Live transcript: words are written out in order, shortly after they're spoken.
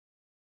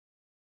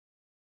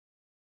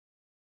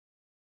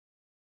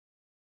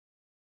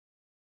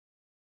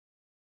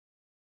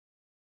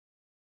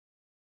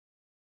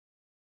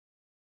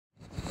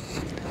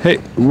Hey,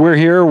 we're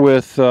here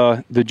with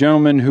the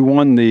gentleman who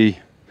won the,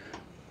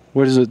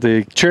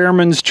 the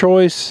Chairman's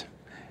Choice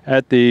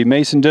at the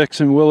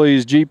Mason-Dixon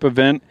Willys Jeep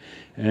event.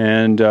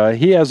 And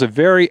he has a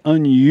very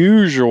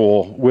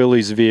unusual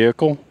Willys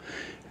vehicle.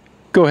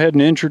 Go ahead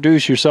and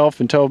introduce yourself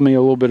and tell me a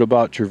little bit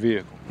about your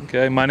vehicle.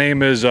 Okay, my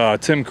name is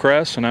Tim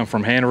Kress, and I'm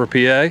from Hanover,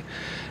 PA.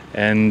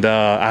 And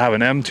I have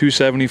an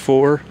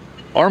M274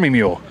 Army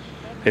Mule.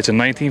 It's a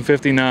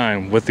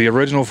 1959 with the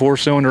original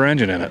 4-cylinder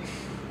engine in it.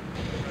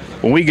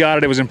 When we got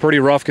it, it was in pretty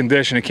rough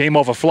condition. It came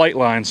off a flight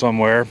line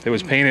somewhere. It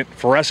was painted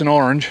fluorescent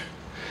orange,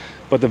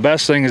 but the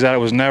best thing is that it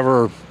was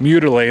never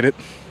mutilated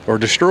or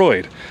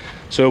destroyed.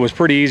 So it was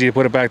pretty easy to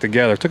put it back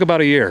together. It took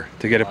about a year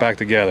to get it back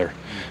together.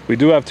 We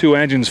do have 2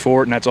 engines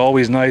for it, and that's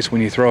always nice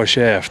when you throw a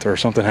shaft or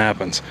something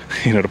happens,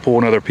 you know, to pull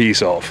another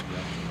piece off.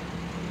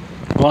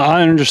 Well,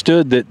 I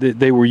understood that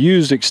they were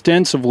used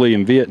extensively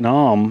in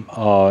Vietnam,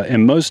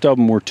 and most of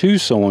them were 2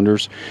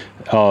 cylinders.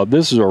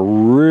 This is a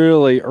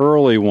really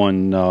early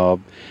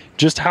one.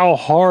 Just how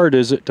hard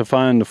is it to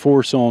find the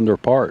 4-cylinder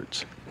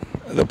parts?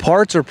 The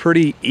parts are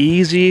pretty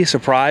easy,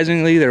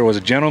 surprisingly. There was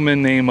a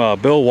gentleman named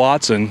Bill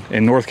Watson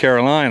in North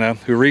Carolina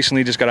who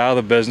recently just got out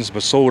of the business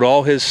but sold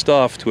all his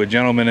stuff to a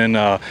gentleman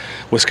in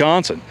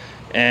Wisconsin.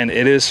 And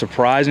it is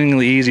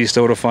surprisingly easy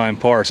still to find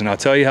parts. And I'll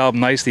tell you how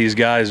nice these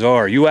guys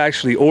are. You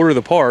actually order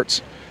the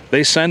parts,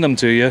 they send them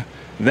to you,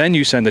 then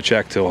you send a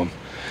check to them.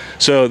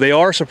 So they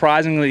are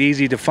surprisingly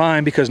easy to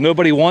find because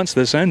nobody wants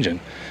this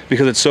engine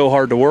because it's so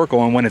hard to work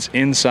on when it's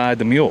inside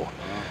the mule.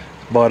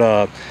 But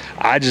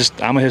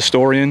I'm a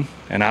historian,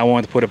 and I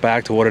wanted to put it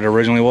back to what it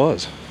originally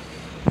was.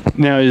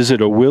 Now, is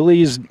it a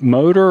Willys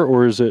motor,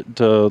 or is it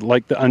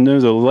I know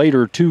the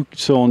later 2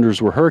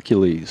 cylinders were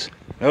Hercules?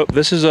 Nope,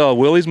 this is a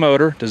Willys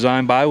motor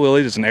designed by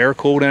Willys. It's an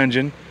air-cooled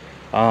engine.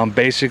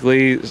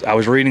 Basically, I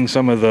was reading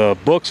some of the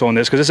books on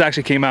this because this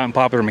actually came out in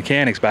Popular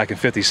Mechanics back in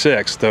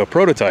 '56, the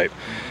prototype.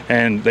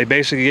 And they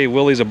basically gave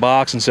Willys a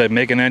box and said,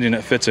 make an engine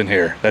that fits in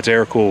here, that's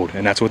air-cooled,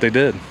 and that's what they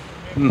did.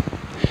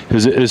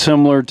 Is it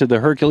similar to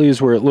the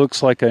Hercules where it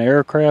looks like an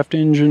aircraft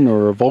engine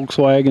or a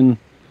Volkswagen?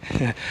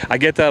 I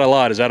get that a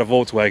lot. Is that a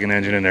Volkswagen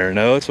engine in there?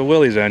 No, it's a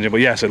Willys engine,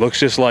 but yes, it looks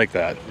just like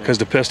that because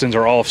the pistons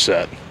are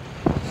offset.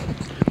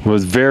 Well,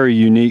 it's very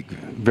unique,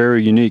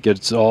 very unique.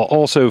 It's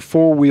also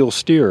 4-wheel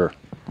steer.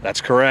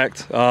 That's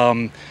correct.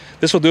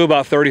 This will do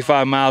about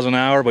 35 miles an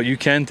hour, but you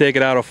can take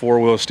it out of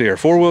 4-wheel steer.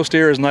 4-wheel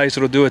steer is nice.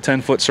 It'll do a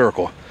 10-foot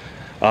circle.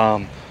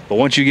 But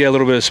once you get a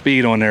little bit of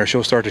speed on there,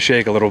 she'll start to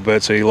shake a little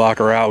bit, so you lock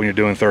her out when you're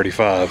doing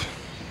 35.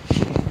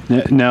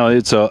 Now,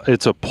 it's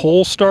a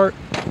pull start?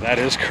 That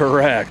is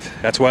correct.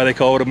 That's why they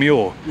call it a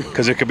mule,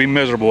 because it could be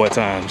miserable at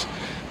times.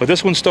 But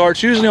this one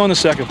starts usually on the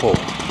 2nd pull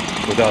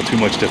without too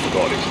much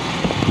difficulties.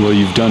 Well,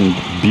 you've done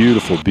a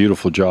beautiful,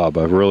 beautiful job.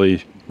 I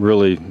really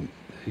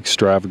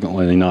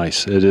extravagantly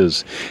nice it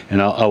is,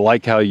 and I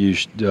like how you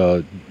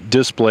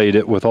displayed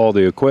it with all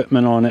the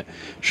equipment on it,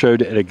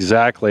 showed it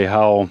exactly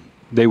how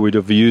they would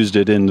have used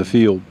it in the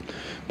field,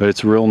 but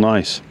it's real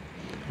nice.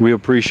 We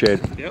appreciate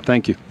it. Yep.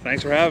 Thank you.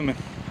 Thanks for having me.